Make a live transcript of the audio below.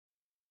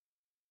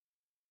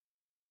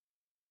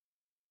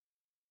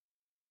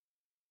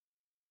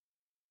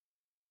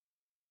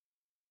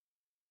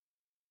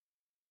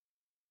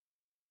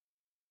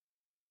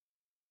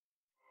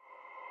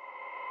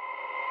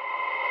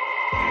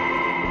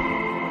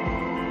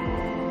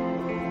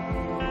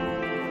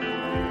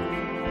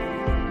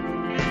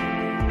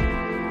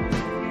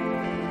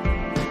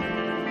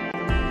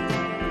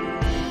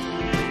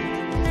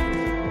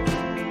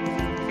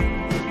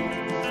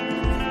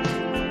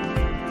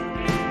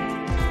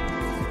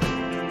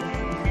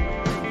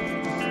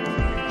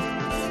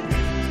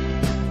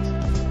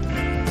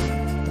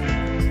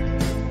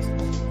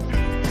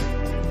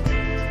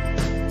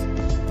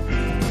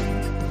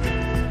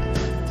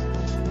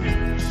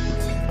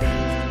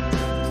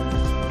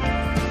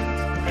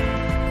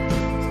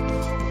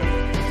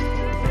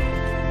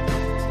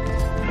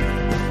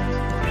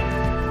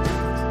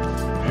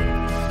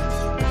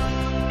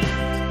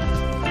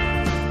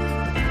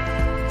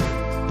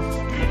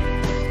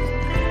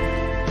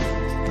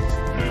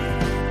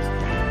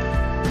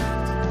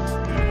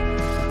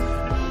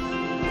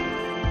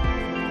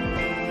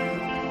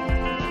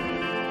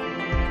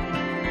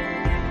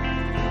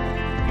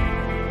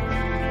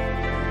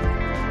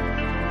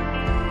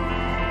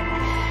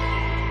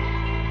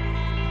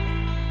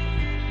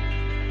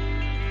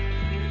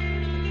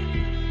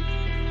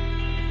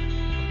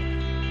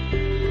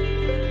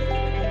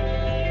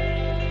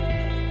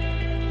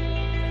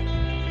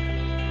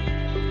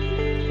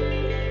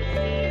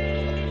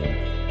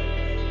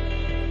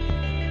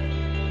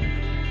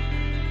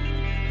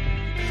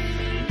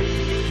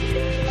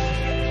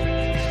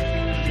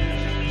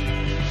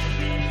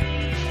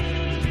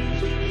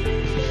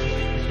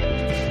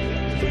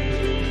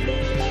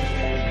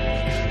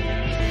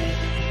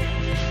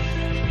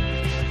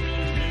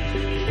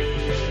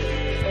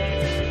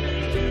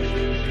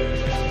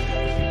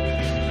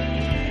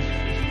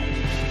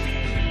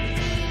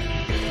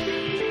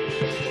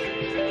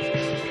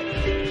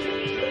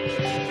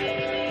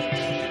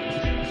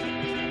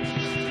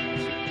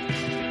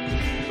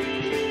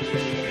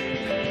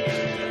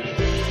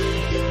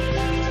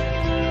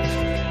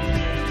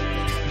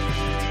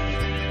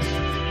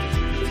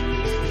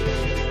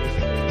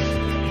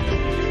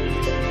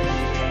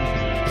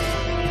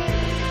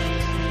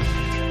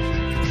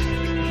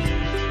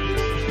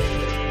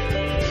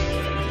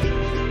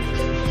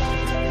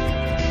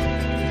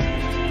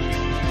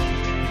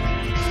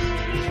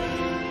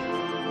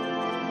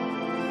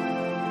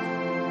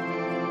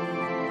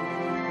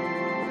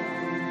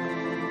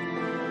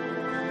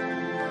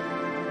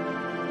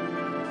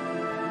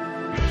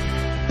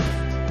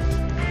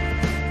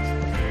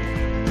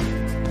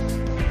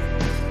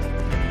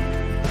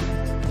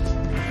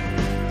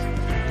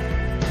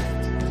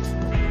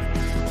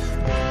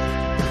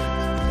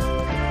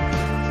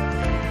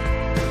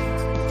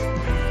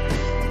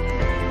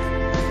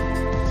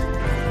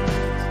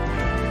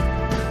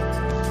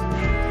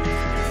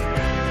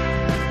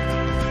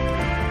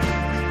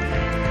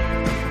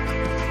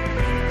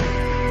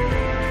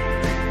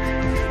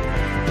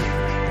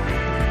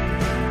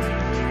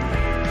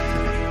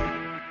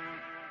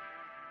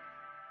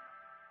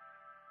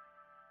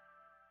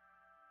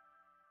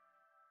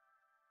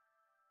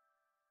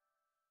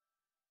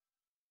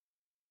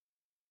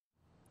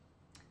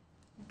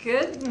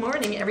Good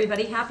morning,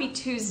 everybody. Happy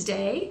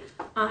Tuesday.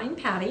 I'm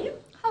Patty.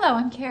 Hello,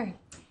 I'm Carrie.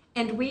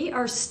 And we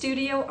are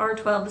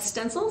StudioR12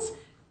 Stencils,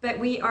 but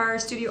we are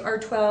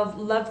StudioR12,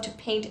 love to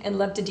paint and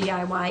love to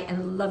DIY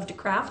and love to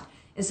craft.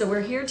 And so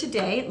we're here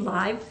today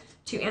live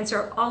to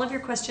answer all of your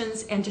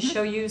questions and to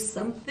show you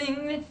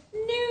something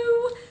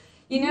new.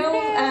 You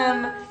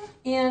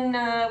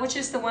know, which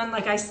is the one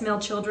like I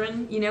smell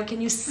children, you know, can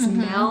you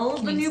smell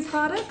the new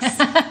products?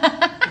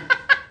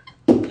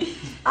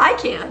 I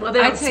can. Well,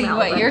 they don't tell you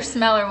what, your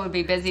smeller would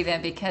be busy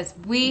then because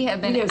we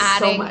have been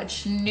adding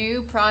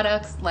new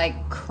products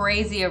like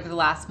crazy over the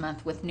last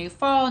month with new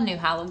fall, new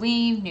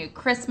Halloween, new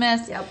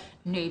Christmas,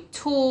 new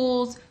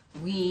tools.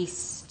 We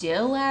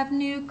still have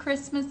new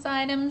Christmas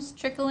items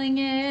trickling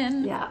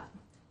in.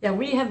 Yeah,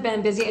 we have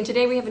been busy, and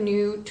today we have a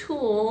new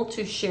tool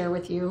to share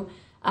with you,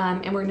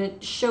 and we're going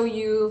to show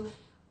you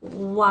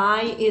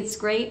why it's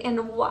great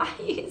and why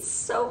it's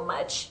so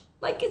much.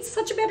 Like, it's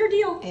such a better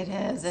deal. It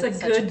is. It's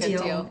such a good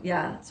deal.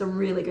 Yeah, it's a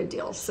really good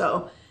deal.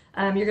 So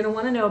you're going to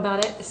want to know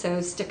about it. So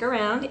stick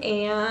around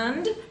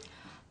and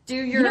do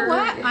your... You know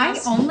what? I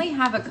only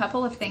have a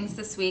couple of things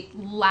this week.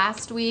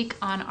 Last week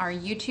on our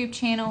YouTube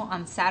channel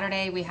on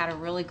Saturday, we had a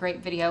really great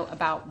video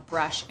about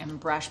brush and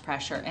brush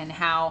pressure and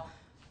how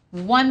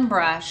one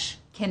brush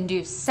can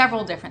do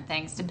several different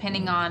things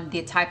depending on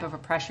the type of a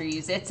pressure you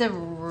use. It's a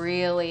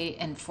really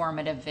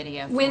informative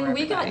video for When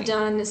we got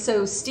done,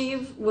 so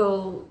Steve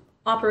will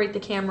operate the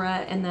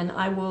camera and then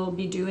I will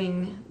be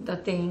doing the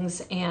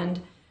things,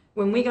 and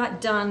when we got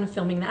done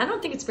filming that, I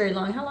don't think it's very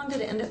long. How long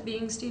did it end up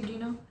being, Steve? Do you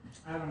know?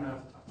 I don't know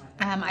off the top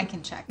of my head. I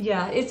can check.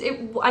 Yeah,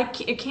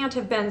 it can't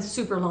have been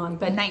super long,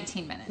 but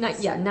 19 minutes.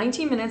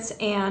 19 minutes,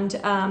 and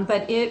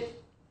but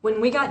when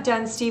we got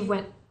done, Steve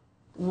went,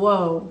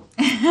 "Whoa,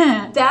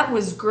 that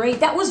was great.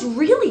 That was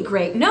really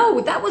great. No,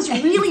 that was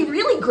really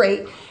really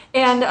great."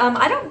 And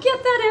I don't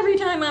get that every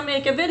time I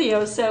make a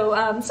video,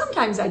 so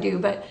sometimes I do,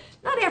 but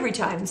not every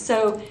time.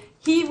 So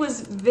he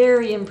was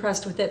very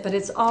impressed with it, but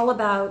it's all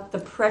about the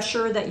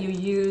pressure that you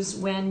use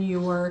when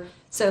you're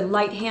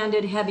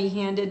light-handed,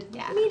 heavy-handed,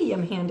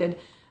 medium-handed,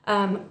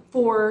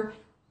 for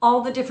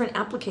all the different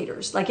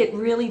applicators. Like, it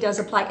really does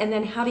apply, and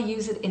then how to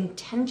use it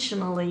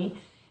intentionally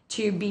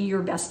to be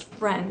your best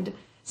friend.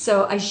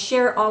 So I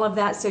share all of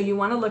that. So you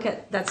want to look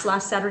at, that's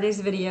last Saturday's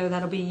video.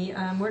 That'll be,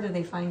 where do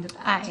they find it?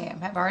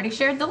 I've already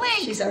shared the link.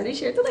 She's already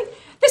shared the link.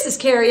 This is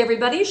Carrie,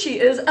 everybody. She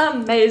is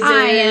amazing.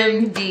 I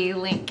am the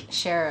link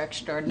share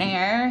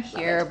extraordinaire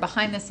here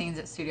behind the scenes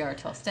at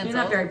StudioR12 Stencils. You're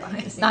not very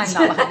behind the scenes.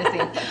 I'm not behind the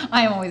scenes.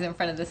 I am always in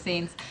front of the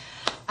scenes.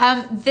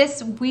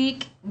 This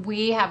week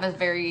we have a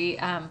very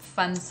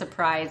fun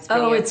surprise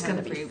video. Oh, it's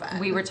going to be fun.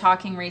 We were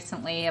talking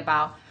recently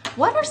about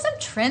what are some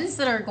trends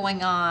that are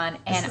going on,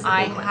 and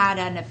I had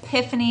an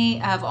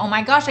epiphany of, oh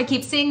my gosh, I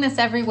keep seeing this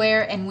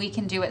everywhere, and we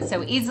can do it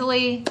so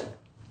easily.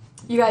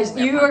 You guys,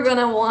 you are going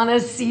to want to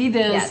see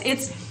this.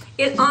 Yes.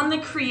 It's on the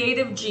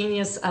creative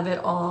genius of it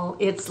all.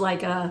 It's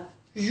like a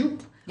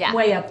zoop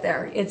way up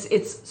there.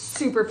 It's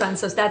super fun.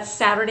 So that's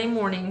Saturday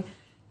morning.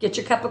 Get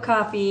your cup of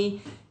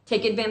coffee.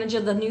 Take advantage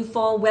of the new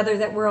fall weather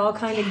that we're all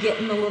kind of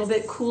getting a little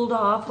bit cooled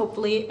off.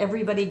 Hopefully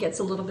everybody gets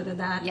a little bit of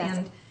that. Yes.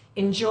 And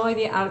enjoy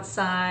the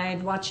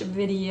outside, watch a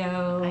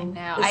video. I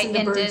know. Listen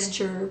to birds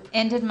chirp.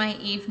 Ended my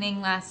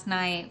evening last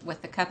night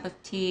with a cup of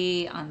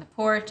tea on the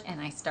porch, and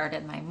I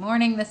started my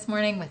morning this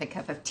morning with a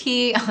cup of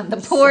tea on the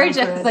porch.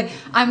 I was like,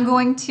 I'm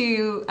going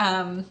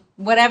to,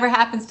 whatever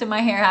happens to my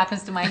hair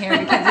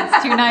because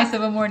it's too nice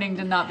of a morning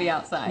to not be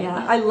outside.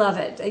 Yeah, I love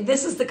it.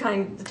 This is the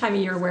time of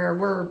year where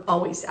we're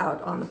always out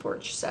on the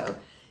porch. So,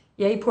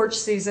 yay, porch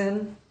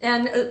season.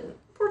 And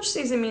porch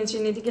season means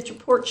you need to get your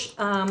porch,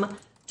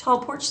 tall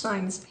porch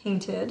signs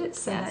painted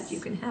so that you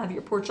can have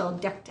your porch all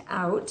decked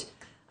out.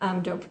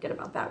 Don't forget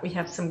about that. We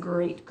have some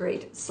great,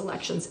 great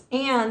selections.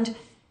 And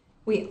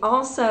we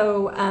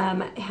also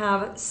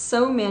have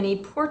so many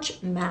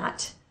porch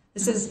mat.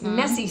 This is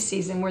messy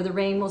season where the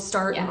rain will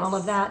start and all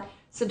of that.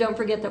 So don't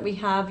forget that we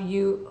have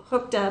you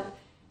hooked up.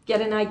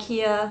 Get an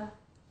IKEA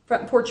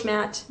front porch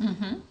mat.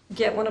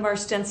 Get one of our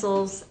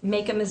stencils.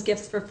 Make them as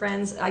gifts for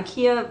friends.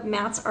 IKEA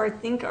mats I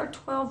think are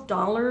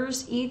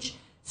 $12 each.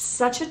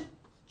 Such a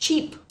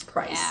cheap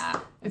price. Yeah.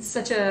 It's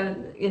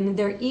and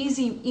they're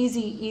easy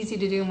to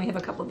do, and we have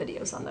a couple of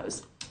videos on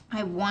those.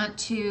 I want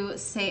to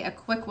say a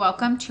quick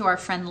welcome to our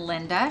friend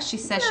Linda. She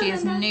says she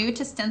is new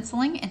to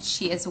stenciling and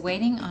she is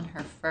waiting on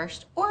her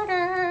first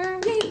order.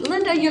 Yay,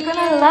 Linda, you're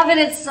gonna love it.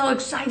 It's so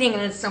exciting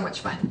and it's so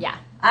much fun. Yeah.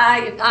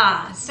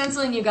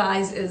 Stenciling, you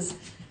guys, is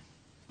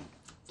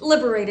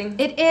liberating.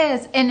 It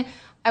is. And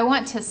I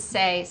want to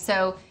say,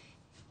 so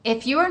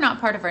if you are not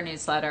part of our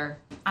newsletter,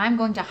 I'm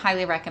going to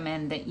highly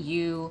recommend that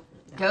you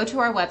go to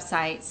our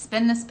website,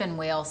 spin the spin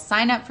wheel,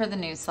 sign up for the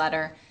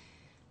newsletter,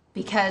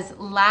 because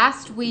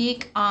last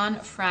week on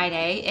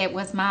Friday, it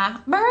was my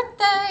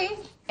birthday,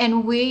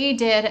 and we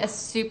did a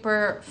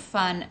super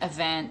fun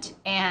event,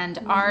 and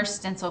our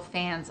stencil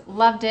fans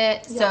loved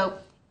it. So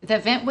the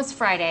event was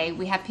Friday.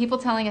 We have people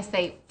telling us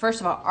they,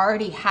 first of all,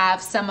 already have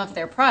some of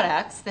their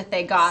products that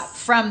they got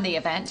from the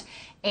event,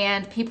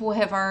 and people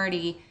have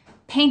already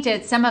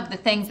painted some of the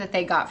things that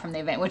they got from the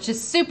event, which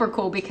is super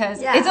cool because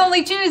Yeah. it's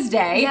only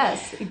Tuesday.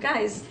 Yes, you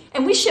guys.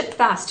 And we ship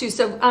fast too.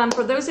 So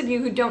for those of you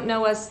who don't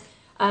know us,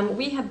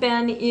 we have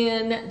been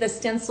in the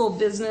stencil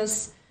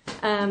business.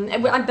 And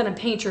I've been a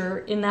painter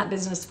in that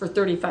business for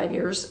 35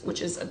 years,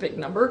 which is a big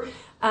number.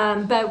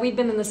 But we've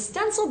been in the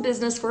stencil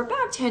business for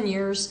about 10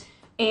 years.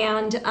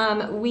 And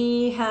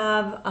we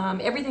have,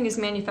 everything is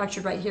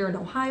manufactured right here in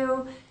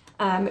Ohio.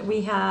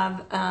 We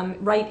have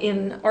right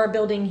in our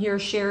building here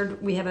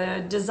shared, we have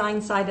a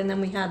design side and then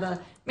we have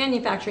a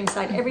manufacturing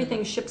side.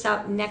 Everything ships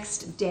out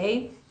next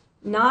day.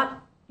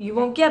 You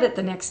won't get it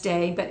the next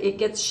day, but it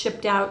gets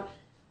shipped out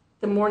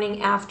the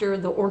morning after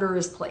the order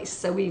is placed.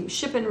 So we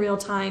ship in real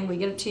time, we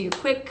get it to you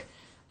quick.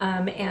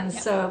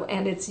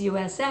 And it's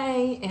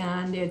USA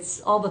and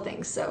it's all the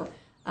things. So,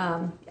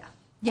 yeah.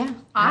 Yeah.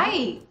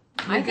 I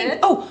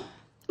think, good?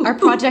 our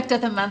project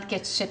of the month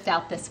gets shipped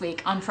out this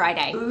week on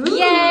Friday. Ooh.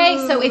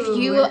 Yay! So if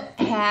you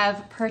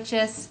have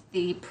purchased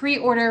the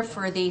pre-order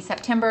for the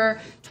September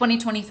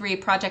 2023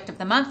 project of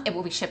the month, it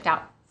will be shipped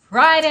out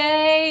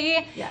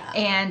Friday. Yeah.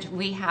 And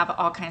we have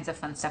all kinds of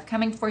fun stuff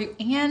coming for you.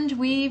 And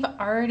we've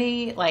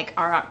already, like,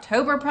 our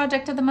October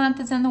project of the month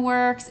is in the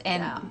works.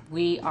 And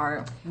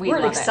we're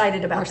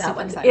excited about that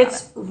one. Excited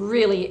it's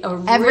really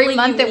every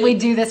month that we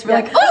do this, we're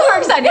like, oh, we're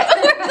excited.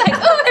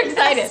 We're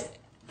excited.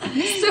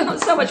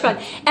 So much fun.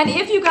 And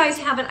if you guys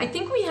haven't, I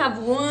think we have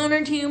 1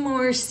 or 2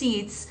 more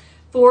seats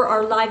for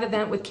our live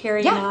event with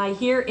Carrie and I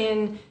here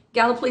in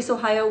Gallipolis,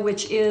 Ohio,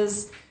 which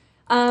is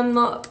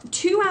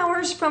 2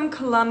 hours from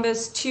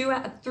Columbus,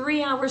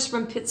 3 hours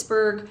from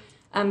Pittsburgh,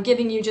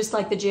 giving you just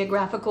like the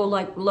geographical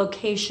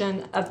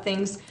location of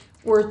things.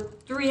 We're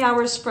 3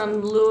 hours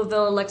from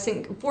Louisville,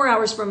 Lexington, 3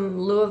 hours from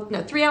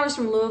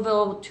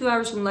Louisville, 2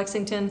 hours from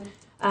Lexington.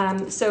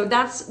 So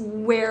that's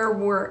where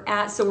we're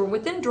at. So we're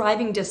within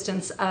driving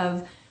distance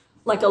of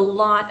like a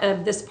lot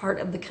of this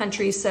part of the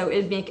country. So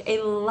it'd make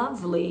a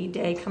lovely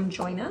day. Come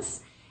join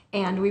us.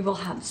 And we will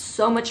have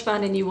so much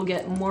fun, and you will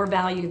get more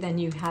value than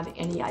you have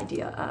any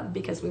idea of,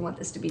 because we want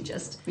this to be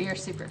we are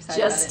super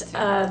excited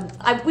about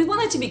it too. We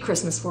want it to be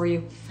Christmas for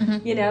you,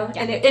 you know,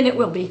 and it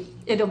will be.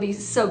 It'll be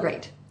so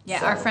great. Yeah,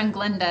 so. Our friend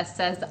Glenda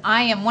says,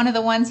 I am one of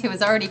the ones who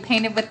has already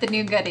painted with the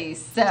new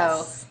goodies.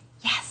 So,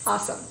 yes.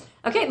 Awesome.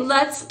 Okay,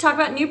 let's talk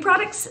about new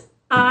products.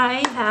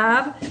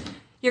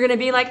 You're going to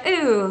be like,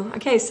 ooh,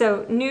 okay,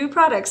 so new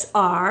products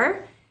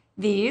are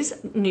these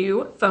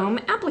new foam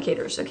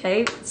applicators,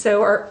 okay?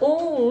 So our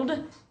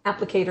old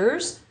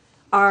applicators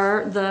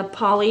are the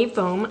poly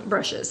foam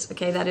brushes,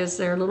 okay? That is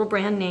their little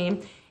brand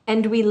name.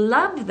 And we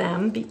love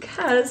them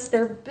because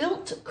they're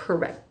built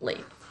correctly.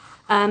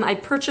 I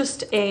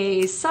purchased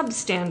a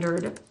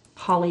substandard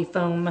poly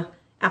foam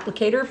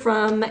applicator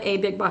from a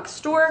big box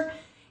store.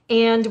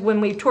 And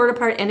when we tore it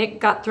apart, and it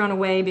got thrown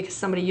away because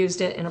somebody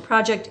used it in a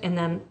project and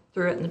then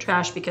threw it in the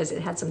trash because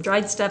it had some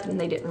dried stuff and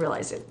they didn't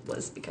realize it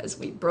was because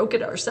we broke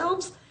it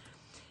ourselves.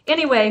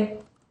 Anyway,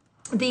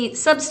 the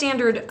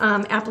substandard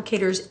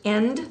applicators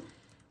end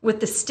with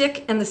the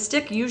stick, and the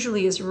stick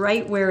usually is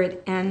right where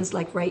it ends,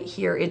 like right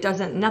here.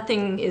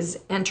 Nothing is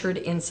entered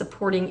in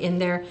supporting in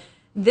there.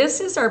 This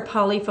is our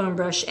polyfoam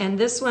brush, and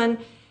this one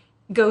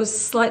goes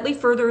slightly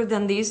further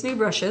than these new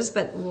brushes,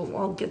 but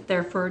I'll get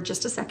there for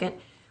just a second.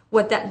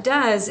 What that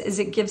does is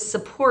it gives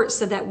support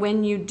so that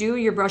when you do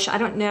your brush, I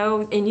don't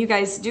know, and you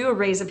guys do a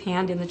raise of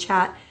hand in the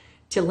chat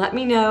to let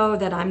me know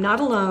that I'm not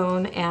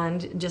alone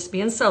and just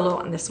being solo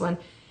on this one.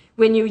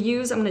 When you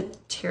use, I'm going to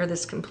tear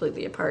this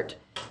completely apart.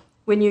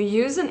 When you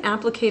use an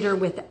applicator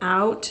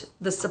without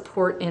the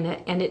support in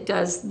it, and it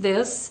does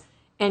this,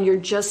 and you're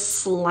just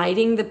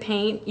sliding the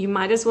paint, you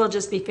might as well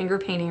just be finger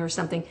painting or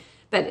something.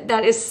 But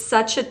that is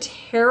such a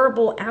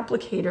terrible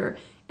applicator,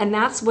 and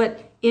that's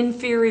what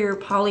inferior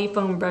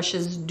polyfoam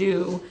brushes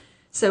do.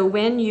 So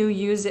when you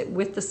use it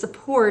with the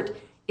support,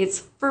 it's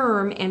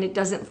firm and it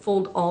doesn't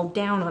fold all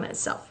down on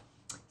itself.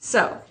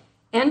 So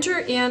enter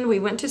in, we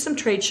went to some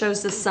trade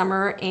shows this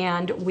summer,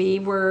 and we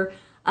were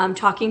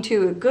talking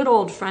to a good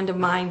old friend of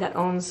mine that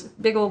owns a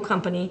big old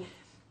company,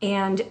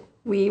 and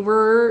we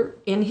were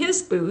in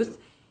his booth,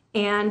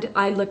 and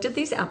I looked at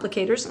these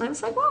applicators and I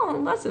was like, well,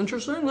 that's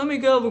interesting. Let me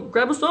go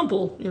grab a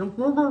sample. You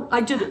know,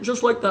 I did it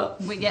just like that.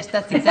 Yes,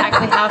 that's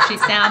exactly how she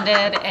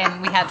sounded,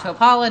 and we had to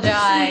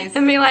apologize.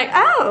 And be like,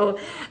 oh,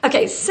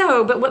 okay.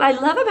 So, but what I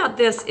love about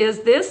this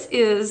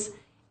is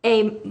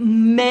a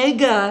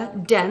mega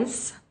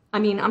dense. I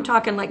mean, I'm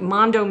talking like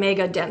Mondo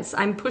mega dense.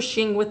 I'm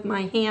pushing with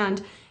my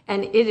hand,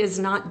 and it is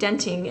not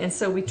denting. And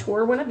so we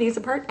tore one of these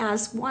apart,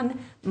 as one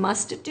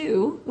must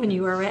do when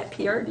you are at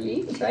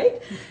PRD,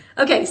 right?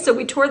 Okay, so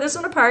we tore this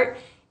one apart,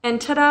 and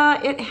ta-da,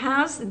 it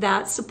has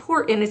that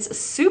support, and it's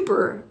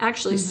super,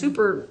 actually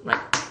super like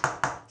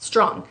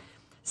strong.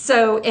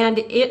 So, and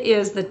it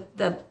is,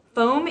 the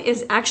foam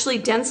is actually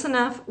dense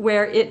enough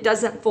where it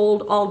doesn't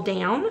fold all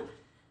down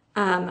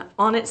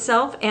on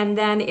itself, and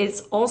then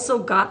it's also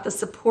got the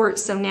support,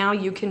 so now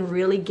you can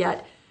really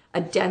get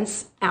a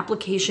dense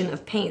application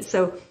of paint.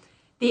 So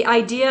the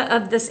idea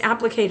of this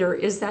applicator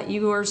is that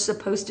you are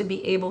supposed to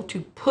be able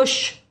to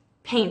push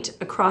paint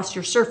across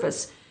your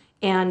surface.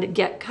 and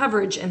get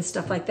coverage and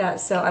stuff like that.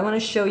 So I want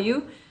to show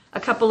you a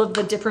couple of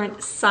the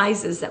different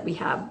sizes that we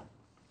have.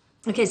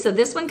 Okay, so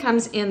this one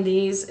comes in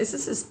these, this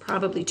is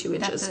probably 2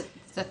 inches.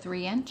 It's a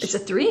 3-inch? It's a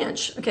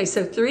 3-inch. Okay,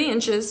 so 3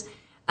 inches.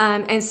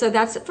 And so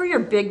that's for your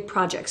big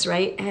projects,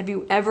 right? Have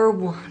you ever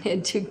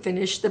wanted to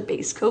finish the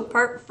base coat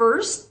part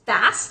first,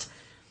 fast,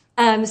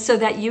 so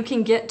that you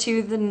can get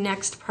to the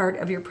next part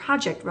of your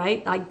project,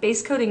 right? Like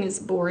base coating is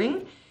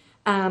boring,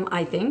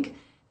 I think,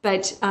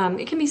 but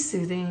it can be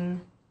soothing.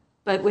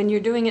 But when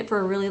you're doing it for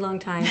a really long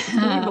time, it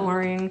can be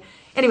boring.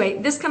 Anyway,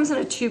 this comes in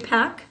a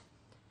 2-pack.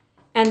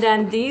 And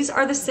then these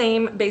are the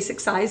same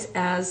basic size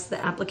as the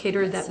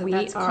applicator that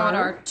that's called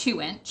our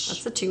 2-inch.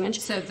 That's the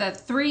 2-inch. So the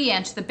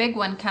 3-inch, the big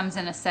one, comes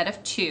in a set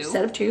of 2.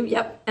 Set of 2,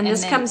 yep. And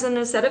this comes in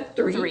a set of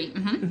 3.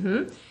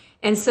 3.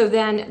 And so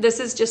then this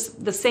is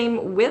just the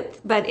same width,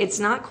 but it's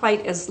not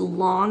quite as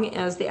long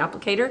as the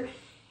applicator.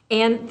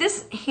 And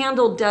this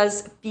handle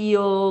does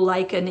feel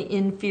like an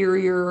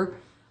inferior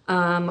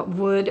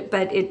wood,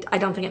 but I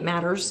don't think it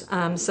matters.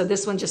 So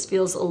this one just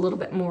feels a little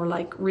bit more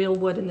like real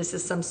wood, and this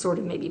is some sort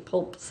of maybe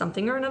pulp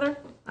something or another.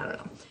 I don't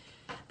know.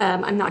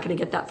 I'm not going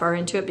to get that far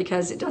into it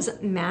because it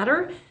doesn't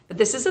matter. But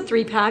this is a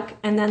 3-pack,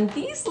 and then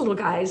these little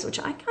guys, which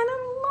I kind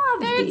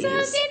of love these.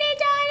 They're so teeny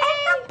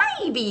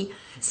tiny. Baby.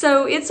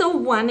 So it's a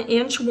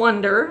 1-inch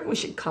wonder. We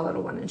should call it a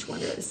 1-inch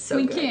wonder. It's so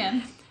good. We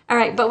can. All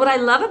right, but what I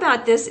love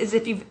about this is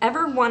if you've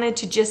ever wanted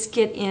to just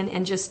get in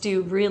and just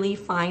do really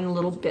fine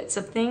little bits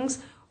of things,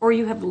 or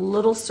you have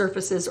little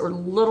surfaces or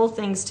little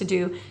things to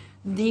do,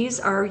 these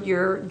are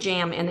your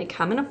jam. And they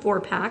come in a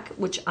 4-pack,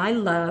 which I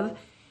love.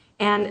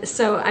 And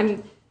so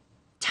I'm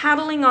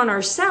tattling on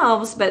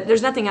ourselves, but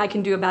there's nothing I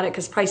can do about it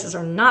because prices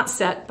are not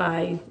set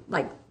by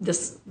like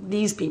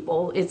these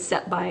people. It's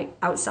set by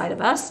outside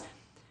of us.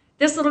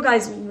 This little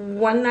guy's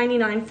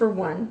 $1.99 for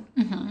one,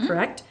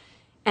 correct?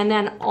 And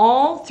then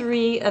all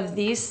 3 of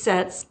these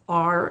sets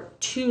are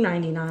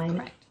 $2.99.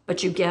 Correct.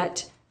 But you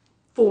get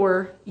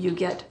 4, you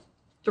get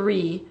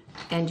 3,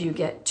 and you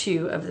get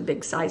 2 of the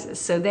big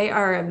sizes. So they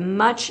are a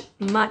much,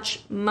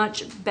 much,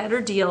 much better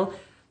deal.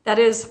 That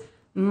is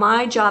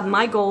my job,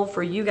 my goal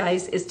for you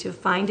guys is to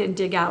find and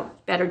dig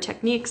out better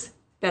techniques,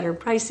 better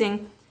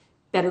pricing,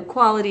 better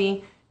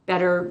quality,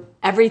 better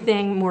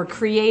everything, more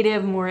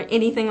creative, more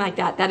anything like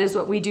that. That is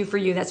what we do for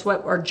you. That's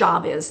what our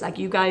job is. Like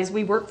you guys,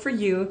 we work for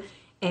you,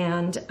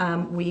 and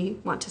we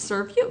want to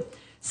serve you.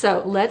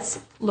 So let's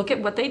look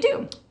at what they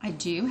do. I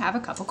do have a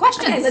couple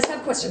questions. Okay, let's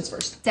have questions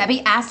first.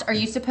 Debbie asked, are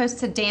you supposed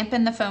to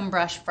dampen the foam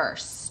brush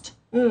first?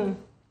 You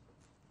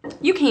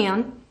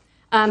can,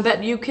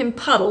 but you can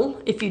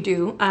puddle if you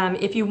do.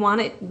 If you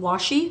want it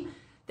washy,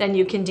 then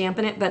you can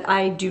dampen it, but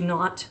I do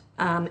not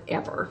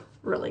ever,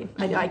 really.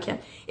 I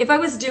can't. If I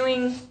was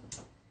doing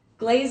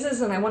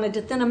glazes and I wanted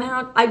to thin them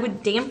out, I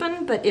would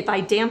dampen, but if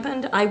I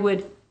dampened, I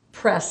would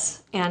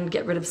press and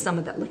get rid of some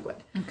of that liquid.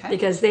 Okay.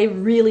 Because they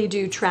really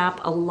do trap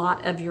a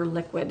lot of your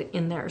liquid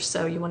in there,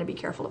 so you want to be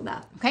careful of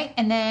that. Okay,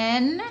 and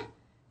then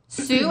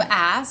Sue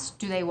asked,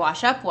 do they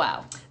wash up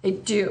well? They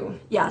do,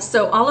 yeah.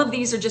 So all of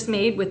these are just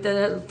made with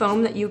the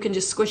foam that you can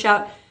just squish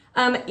out.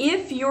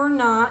 If you're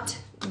not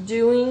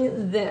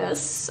doing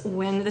this,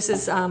 when this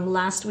is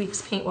last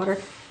week's paint water,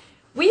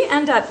 we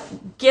end up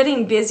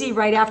getting busy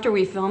right after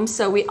we film,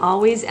 so we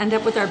always end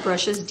up with our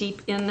brushes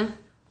deep in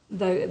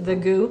the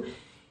goo.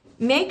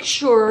 Make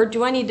sure,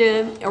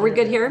 are we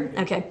good here?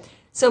 Okay.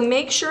 So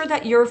make sure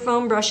that your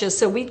foam brushes,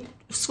 so we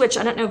switch,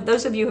 I don't know if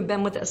those of you have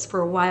been with us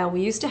for a while,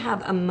 we used to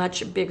have a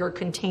much bigger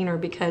container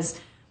because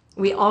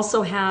we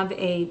also have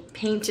a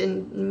paint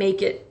and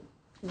make it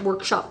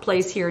workshop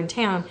place here in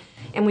town,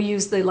 and we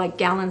use the like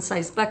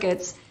gallon-sized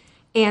buckets.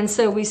 And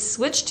so we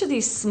switched to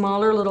these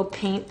smaller little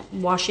paint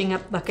washing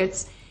up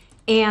buckets,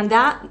 and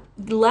that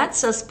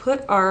lets us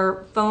put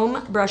our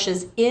foam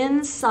brushes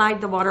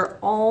inside the water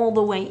all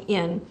the way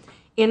in.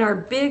 In our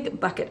big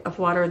bucket of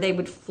water, they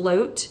would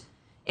float,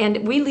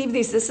 and we leave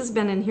these. This has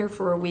been in here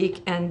for a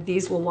week, and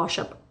these will wash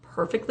up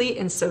perfectly,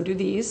 and so do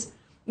these.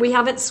 We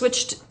haven't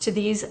switched to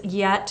these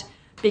yet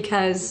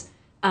because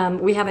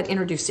we haven't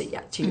introduced it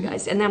yet to you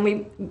guys. And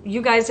then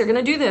you guys are going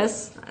to do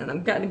this, and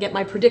I'm going to get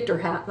my predictor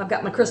hat. I've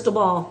got my crystal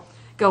ball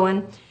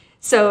going.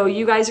 So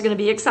you guys are going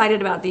to be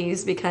excited about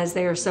these because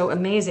they are so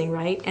amazing,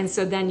 right? And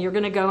so then you're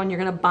going to go and you're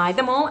going to buy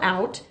them all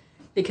out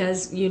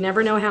because you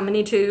never know how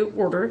many to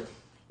order.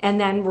 And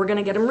then we're going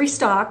to get them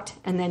restocked,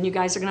 and then you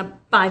guys are going to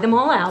buy them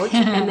all out,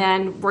 and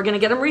then we're going to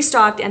get them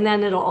restocked, and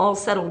then it'll all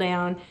settle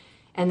down,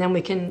 and then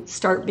we can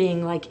start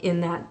being like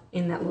in that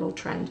little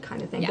trend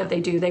kind of thing. Yeah. But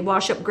they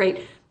wash up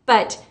great.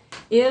 But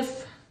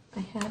if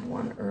I had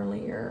one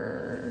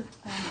earlier,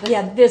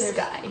 this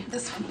guy.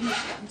 This one.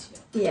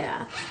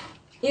 Yeah.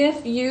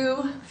 If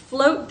you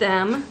float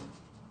them,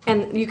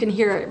 and you can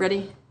hear it,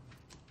 ready?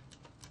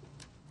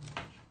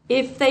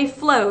 If they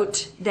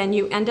float, then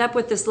you end up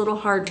with this little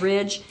hard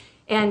ridge.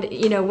 And,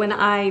 you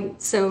know,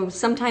 so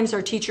sometimes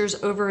our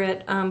teachers over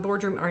at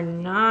Boardroom are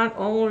not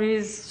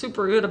always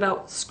super good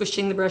about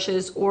squishing the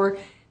brushes, or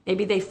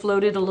maybe they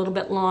floated a little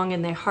bit long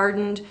and they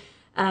hardened.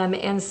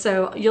 And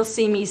so you'll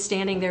see me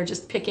standing there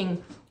just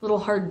picking little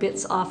hard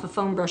bits off of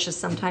foam brushes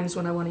sometimes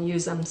when I want to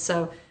use them.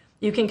 So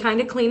you can kind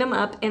of clean them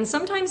up, and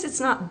sometimes it's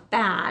not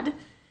bad,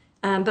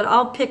 but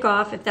I'll pick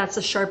off, if that's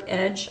a sharp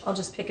edge, I'll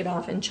just pick it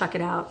off and chuck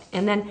it out.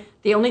 And then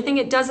the only thing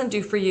it doesn't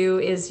do for you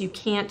is you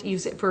can't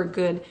use it for a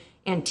good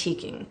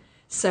antiquing.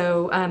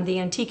 So the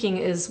antiquing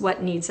is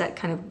what needs that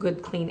kind of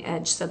good clean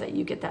edge so that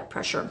you get that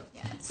pressure.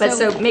 Yeah. But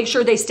so make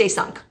sure they stay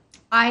sunk.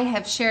 I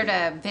have shared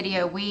a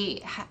video.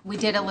 We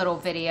did a little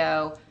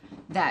video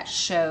that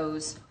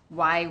shows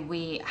why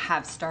we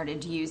have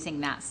started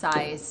using that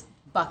size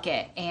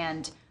bucket,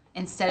 and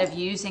instead of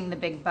using the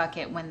big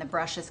bucket when the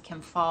brushes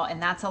can fall,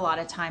 and that's a lot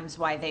of times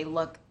why they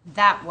look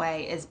that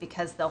way, is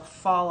because they'll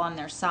fall on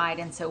their side,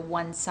 and so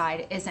one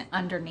side isn't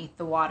underneath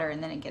the water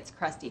and then it gets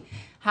crusty.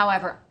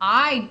 However,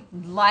 I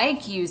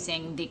like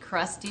using the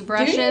crusty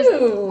brushes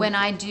when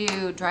I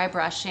do dry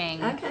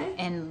brushing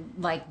and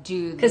like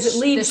do because it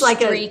leaves the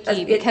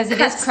streaky, because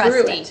it is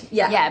crusty.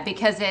 Yeah,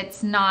 because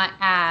it's not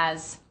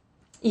as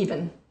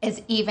even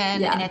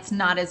and it's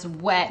not as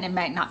wet, and it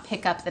might not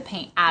pick up the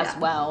paint as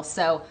well.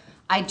 So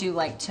I do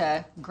like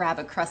to grab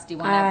a crusty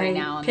one every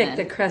now and then. I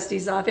pick the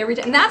crusties off every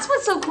day. And that's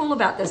what's so cool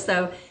about this,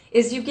 though,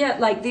 is you get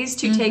like these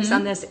two takes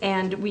on this,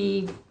 and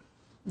we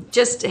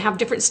just have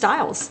different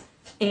styles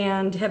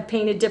and have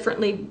painted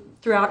differently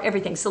throughout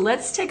everything. So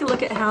let's take a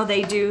look at how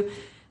they do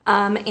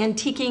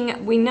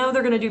antiquing. We know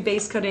they're going to do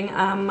base coating.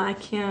 I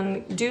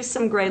can do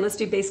some gray. Let's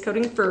do base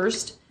coating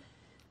first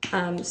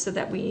so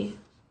that we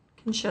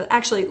can show.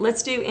 Actually,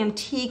 let's do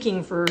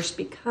antiquing first,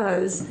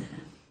 because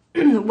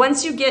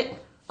once you get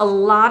a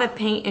lot of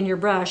paint in your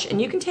brush,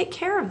 and you can take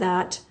care of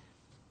that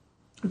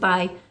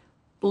by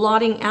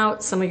blotting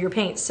out some of your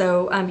paint.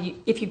 So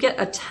if you get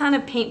a ton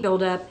of paint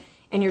buildup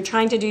and you're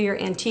trying to do your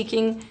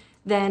antiquing,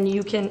 then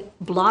you can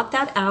blot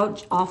that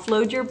out,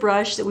 offload your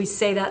brush. That we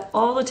say that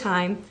all the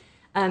time.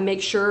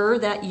 Make sure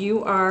that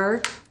you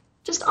are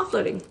just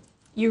offloading.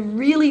 You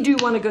really do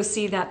want to go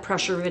see that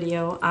pressure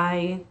video.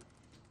 I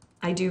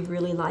do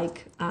really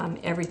like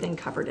everything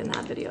covered in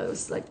that video. It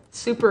was like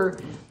super.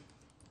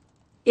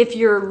 If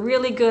you're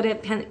really good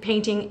at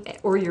painting,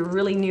 or you're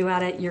really new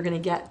at it, you're going to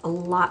get a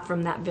lot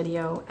from that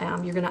video.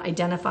 You're going to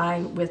identify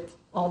with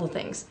all the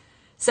things.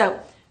 So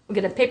we'll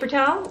get a paper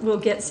towel. We'll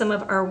get some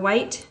of our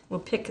white.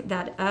 We'll pick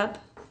that up,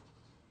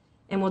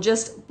 and we'll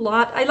just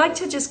blot. I like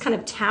to just kind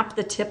of tap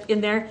the tip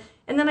in there,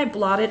 and then I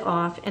blot it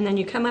off. And then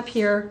you come up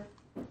here,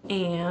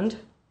 and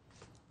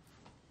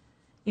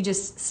you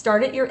just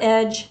start at your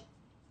edge,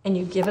 and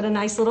you give it a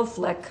nice little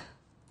flick.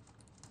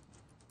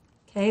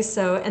 Okay,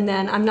 so, and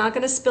then I'm not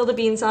going to spill the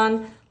beans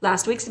on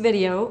last week's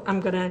video.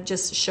 I'm going to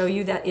just show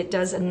you that it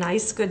does a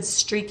nice, good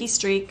streaky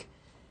streak.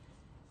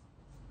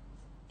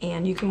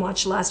 And you can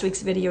watch last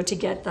week's video to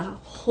get the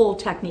whole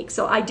technique.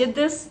 So I did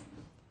this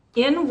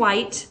in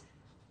white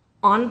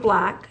on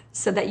black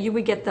so that you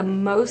would get the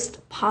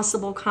most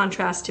possible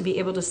contrast to be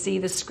able to see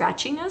the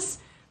scratchiness.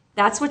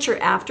 That's what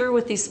you're after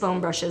with these foam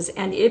brushes.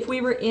 And if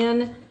we were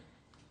in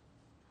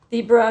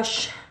the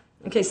brush,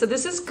 okay, so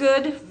this is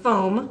good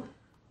foam.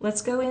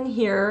 Let's go in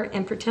here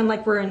and pretend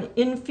like we're an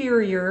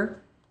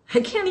inferior. I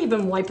can't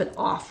even wipe it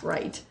off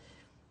right.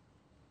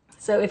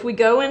 So if we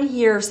go in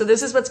here, so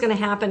this is what's going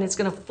to happen. It's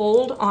going to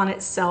fold on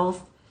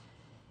itself,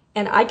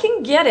 and I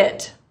can get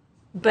it,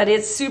 but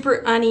it's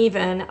super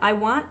uneven. I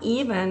want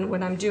even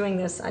when I'm doing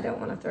this. I don't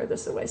want to throw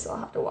this away, so I'll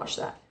have to wash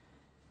that.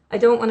 I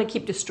don't want to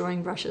keep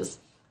destroying brushes.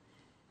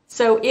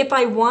 So if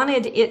I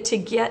wanted it to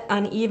get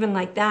uneven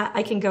like that,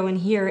 I can go in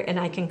here and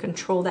I can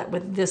control that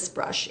with this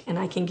brush, and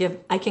I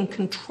can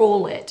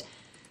control it.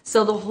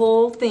 So the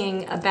whole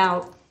thing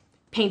about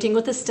painting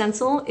with a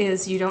stencil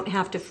is you don't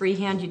have to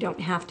freehand, you don't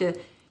have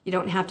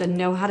to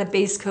know how to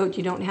base coat,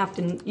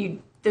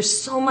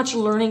 there's so much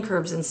learning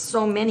curves in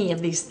so many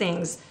of these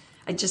things.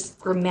 I just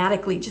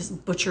grammatically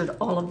just butchered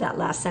all of that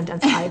last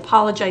sentence. I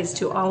apologize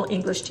to all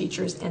English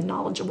teachers and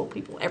knowledgeable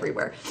people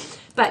everywhere.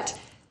 But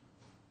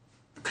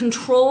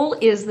control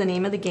is the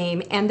name of the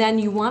game, and then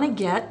you want to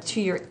get to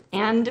your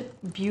end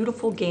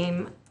beautiful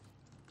game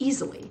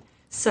easily.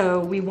 So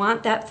we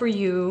want that for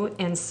you,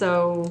 and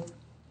so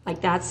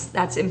like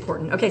that's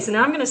important. Okay, so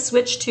now I'm going to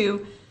switch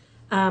to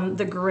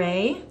the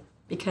gray,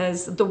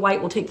 because the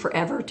white will take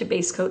forever to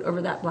base coat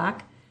over that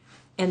black,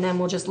 and then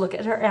we'll just look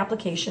at our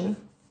application.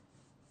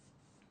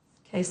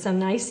 Okay, so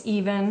nice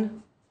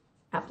even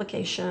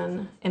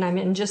application, and I'm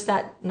in just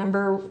that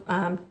number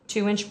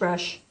 2-inch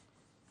brush.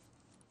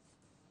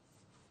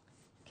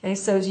 Okay,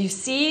 so you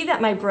see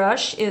that my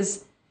brush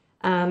is,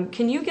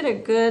 can you get a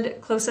good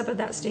close-up of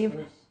that,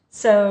 Steve?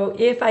 So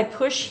if I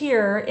push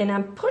here, and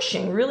I'm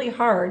pushing really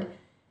hard,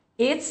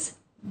 it's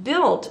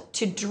built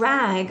to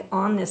drag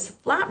on this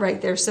flat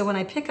right there. So when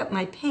I pick up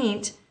my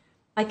paint,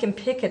 I can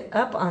pick it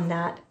up on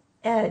that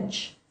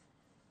edge,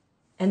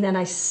 and then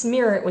I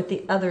smear it with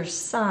the other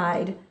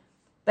side.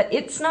 But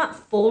it's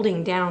not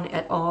folding down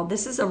at all.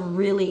 This is a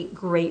really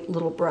great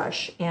little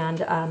brush,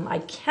 and I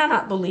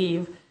cannot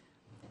believe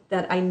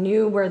that I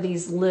knew where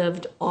these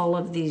lived all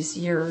of these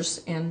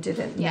years and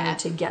didn't know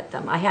to get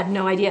them. I had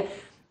no idea.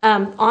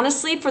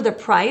 Honestly, for the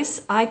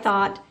price, I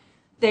thought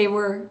They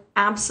were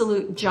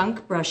absolute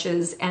junk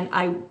brushes, and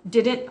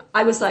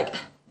I was like,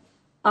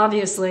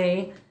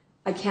 obviously,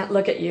 I can't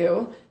look at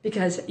you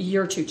because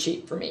you're too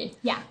cheap for me.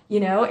 Yeah. You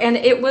know, and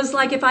it was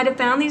like if I'd have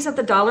found these at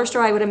the dollar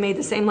store, I would have made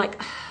the same like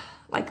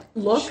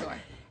look. Sure.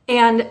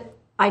 And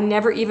I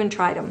never even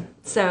tried them.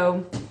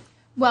 So,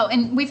 well,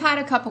 and we've had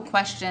a couple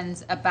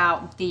questions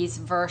about these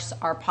versus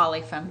our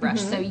polyfoam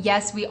brush. So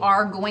yes, we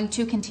are going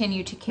to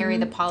continue to carry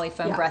the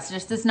polyfoam brush.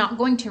 This is not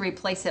going to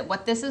replace it.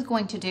 What this is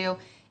going to do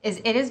is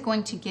it is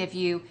going to give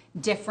you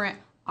different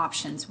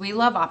options. We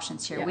love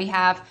options here. We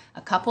have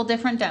a couple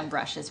different dome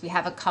brushes. We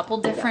have a couple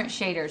different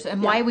shaders.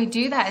 And why we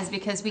do that is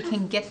because we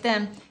can get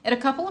them at a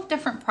couple of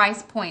different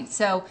price points.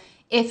 So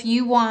if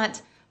you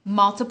want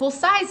multiple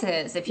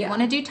sizes, if you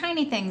want to do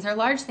tiny things or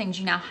large things,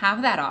 you now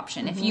have that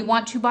option. If you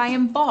want to buy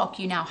in bulk,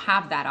 you now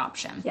have that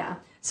option. Yeah.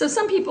 So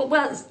some people,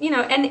 well, you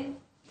know,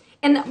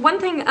 and one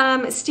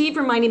thing Steve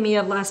reminded me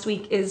of last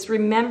week is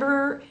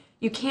remember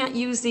you can't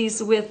use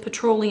these with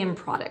petroleum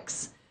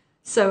products.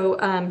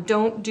 So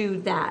don't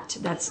do that.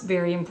 That's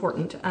very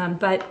important.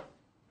 But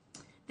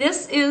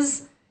this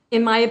is,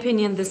 in my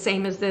opinion, the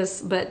same as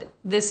this, but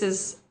this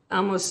is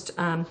almost,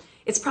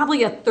 it's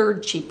probably a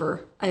third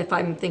cheaper if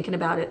I'm thinking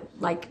about it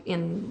like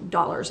in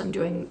dollars. I'm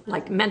doing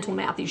like mental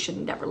math. You should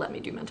never let me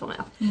do mental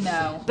math.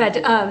 No. But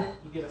You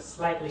get a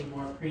slightly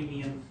more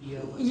premium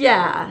feel.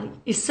 yeah.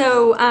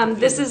 So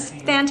this is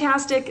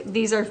fantastic.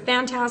 These are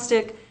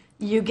fantastic.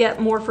 You get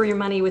more for your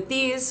money with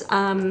these.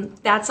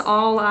 That's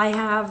all I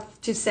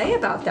have to say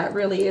about that,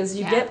 really, is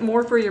you get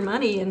more for your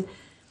money. And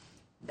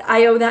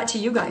I owe that to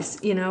you guys.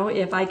 You know,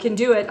 if I can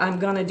do it, I'm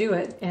going to do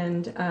it.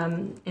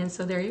 And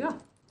so there you go.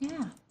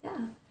 Yeah. Yeah.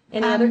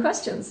 Any other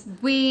questions?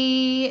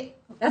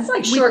 That's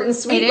like short and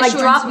sweet, like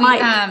drop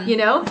mic, you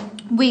know?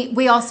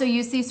 We also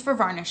use these for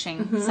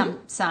varnishing.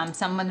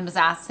 Someone was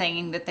asked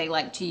saying that they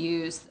like to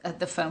use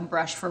the foam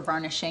brush for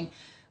varnishing.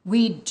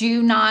 We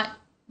do not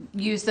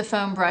use the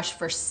foam brush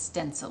for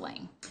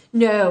stenciling.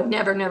 No,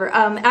 never.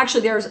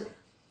 Actually, there's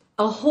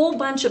a whole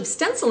bunch of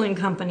stenciling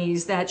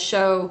companies that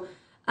show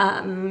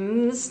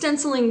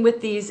stenciling with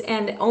these,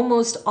 and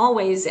almost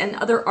always, and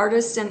other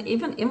artists and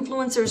even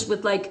influencers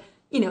with like,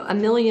 you know,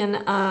 1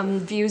 million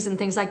views and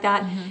things like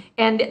that.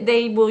 And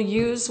they will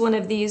use one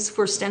of these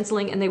for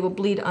stenciling and they will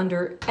bleed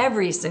under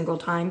every single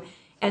time.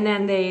 And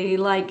then they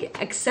like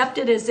accept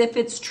it as if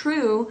it's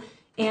true,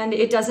 and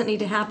it doesn't need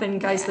to happen,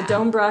 guys. The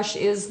dome brush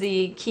is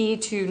the key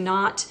to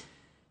not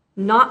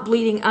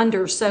bleeding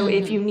under. So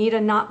if you need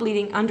a not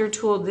bleeding under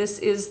tool, this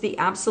is the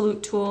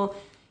absolute tool.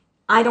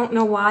 I don't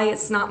know why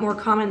it's not more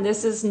common.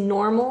 This is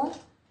normal,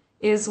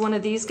 is one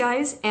of these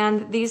guys,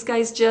 and these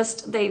guys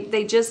just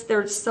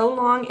they're so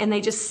long and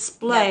they just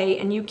splay,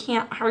 and you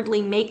can't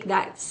hardly make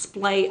that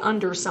splay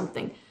under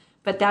something.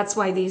 But that's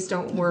why these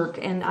don't work,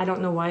 and I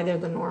don't know why they're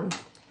the norm.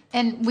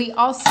 And we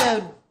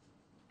also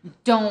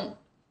don't,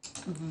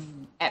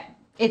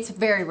 it's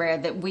very rare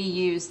that we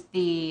use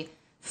these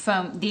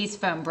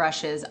foam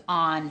brushes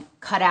on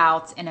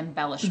cutouts and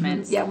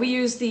embellishments. Yeah, we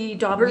use the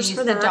daubers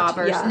for that. The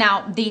daubers. Yeah.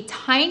 Now, the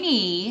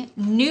tiny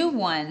new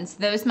ones,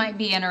 those might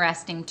be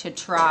interesting to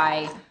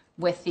try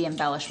with the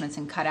embellishments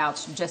and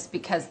cutouts, just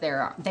because they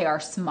are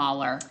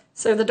smaller.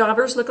 So the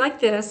daubers look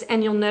like this,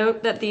 and you'll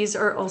note that these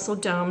are also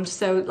domed.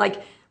 So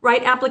like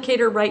right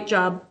applicator, right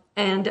job.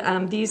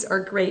 And these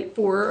are great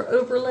for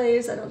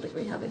overlays. I don't think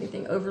we have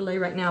anything overlay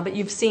right now, but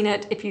you've seen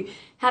it. If you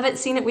haven't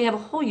seen it, we have a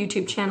whole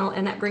YouTube channel,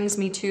 and that brings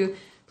me to,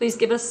 please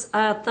give us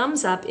a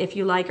thumbs up if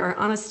you like our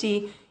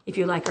honesty, if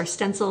you like our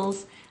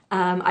stencils.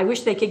 I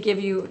wish they could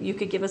you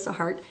could give us a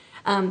heart.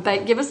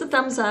 But give us a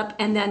thumbs up,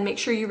 and then make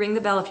sure you ring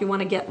the bell if you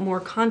want to get more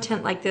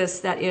content like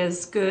this that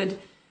is good,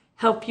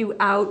 help you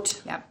out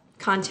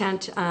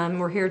content.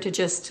 We're here to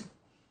just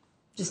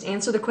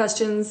answer the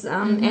questions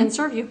and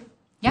serve you.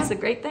 Yeah. It's a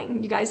great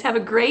thing. You guys have a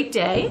great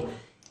day.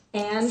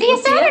 And see you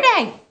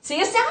Saturday. See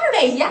you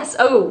Saturday. Yes.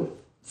 Oh,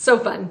 so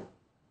fun.